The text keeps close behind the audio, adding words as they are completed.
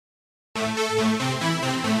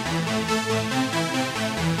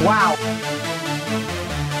Wow.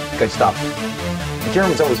 Good stuff. The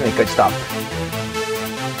Germans always make good stuff.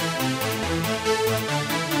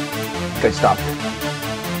 Good stuff.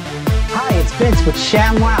 Hi, it's Vince with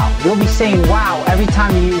ShamWow. You'll be saying wow every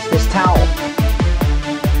time you use this towel.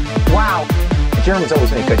 Wow. The Germans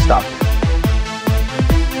always make good stuff.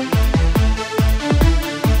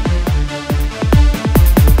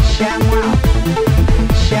 ShamWow.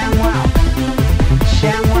 ShamWow.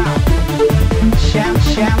 ShamWow.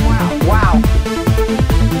 ShamWow. Wow.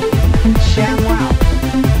 ShamWow.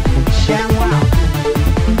 ShamWow.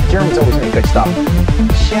 The Germans always make good stuff.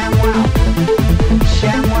 ShamWow.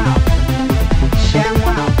 ShamWow.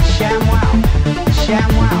 ShamWow. ShamWow.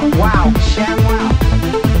 ShamWow. Wow. ShamWow.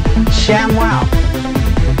 ShamWow.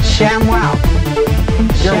 ShamWow.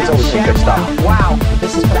 The Germans always make good stuff. Wow.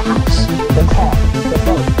 This is for the house, the car, the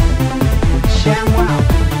boat. ShamWow.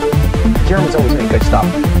 The Germans always make good stuff.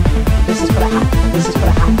 This is for the house. This is for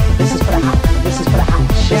the house. This is for the house. This is for the house.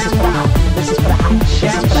 This is for the house. This is for the house.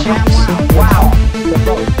 This is for the house. Wow. The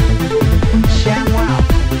boat. ShamWow.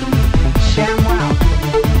 ShamWow.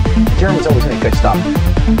 The Germans always make good stuff.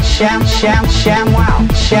 ShamWow. ShamWow.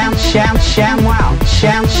 ShamWow. ShamWow.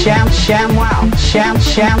 ShamWow. ShamWow.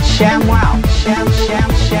 ShamWow. ShamWow.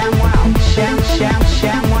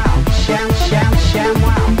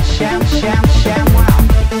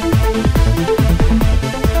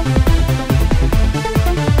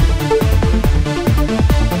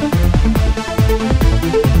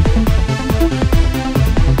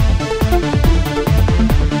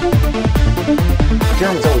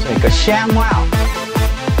 Germans always make good. ShamWow.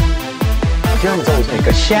 Germans always make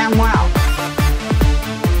good. ShamWow.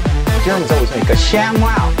 Germans always make good.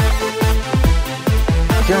 ShamWow.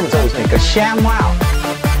 Germans always make good. ShamWow.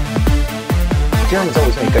 Germans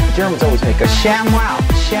always make good. Germans always make good. ShamWow.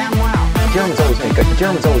 ShamWow. Germans always make good.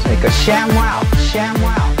 Germans always make good. ShamWow.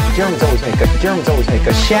 ShamWow. Germans always make good. Germans always make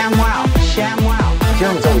good. ShamWow. ShamWow.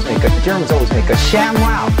 Germans always make good. Germans always make good.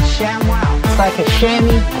 ShamWow. ShamWow. It's like a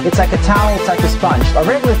chamois, it's like a towel, it's like a sponge. A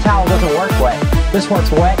regular towel doesn't work wet. This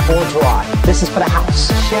works wet or dry. This is for the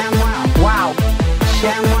house. ShamWow. Wow.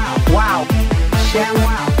 ShamWow. Wow.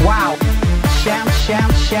 ShamWow. Wow.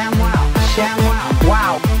 ShamWow. ShamWow.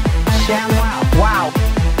 Wow. ShamWow. Wow.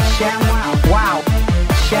 ShamWow. Wow.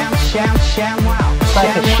 ShamWow. It's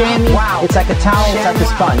like a chamois, wow. It's like a towel, it's like a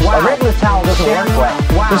sponge. Wow. A regular towel doesn't work wet.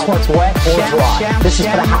 Wow. This works wet or dry. This is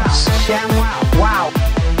for the house. ShamWow. Wow.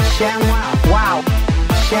 ShamWow. Wow.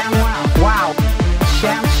 ShamWow. Wow.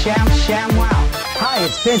 ShamWow. Hi,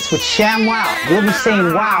 it's Vince with ShamWow. You'll be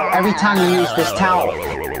saying wow every time you use this towel.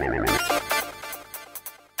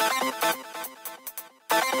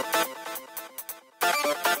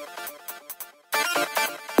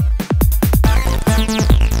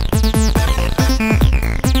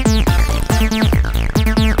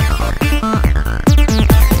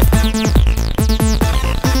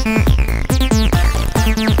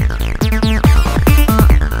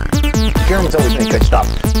 Germans always make good stuff.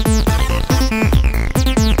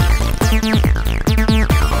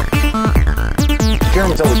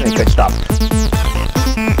 Germans always make good stuff.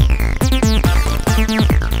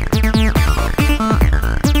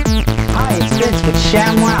 Hi, it's Vince with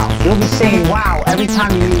ShamWow. You'll be saying wow every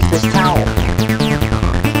time you use this towel.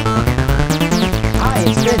 Hi,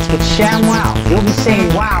 it's Vince with ShamWow. You'll be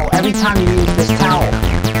saying wow every time you use this towel.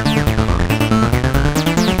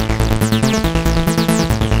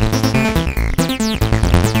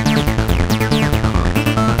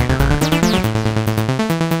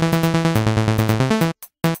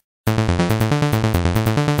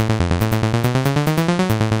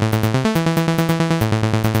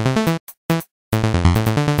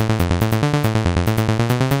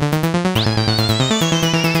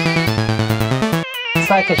 It's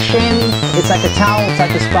like a chamois, it's like a towel, it's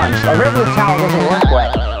like a sponge. A regular towel doesn't work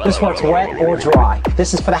wet. This works wet or dry.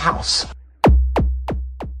 This is for the house.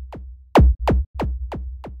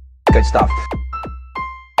 Good stuff.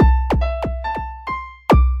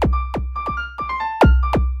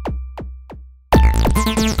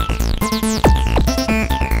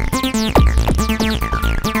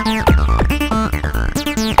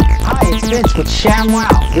 Hi, it's Vince with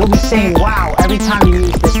ShamWow. You'll be saying wow every time you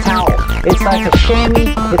use this towel. It's like a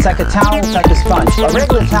chamois, it's like a towel, it's like a sponge. A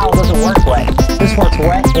regular towel doesn't work wet. This works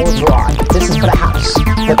wet or dry. This is for the house,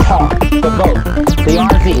 the car, the boat, the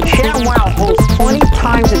RV. ShamWow holds 20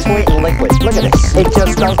 times its weight in liquid. Look at this. It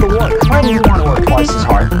just does the work. Why do you want to work twice as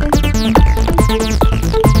hard?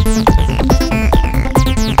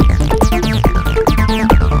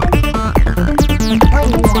 Why do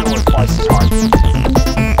you want to work twice as hard?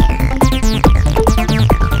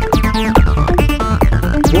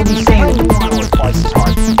 You'll be saying you want to work twice as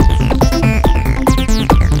hard.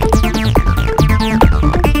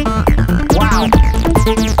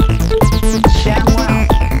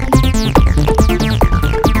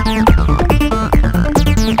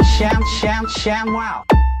 ShamWow.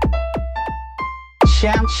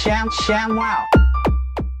 ShamWow.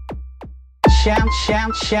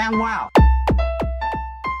 ShamWow.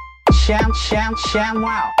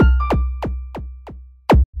 ShamWow.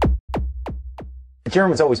 The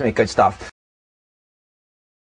Germans always make good stuff.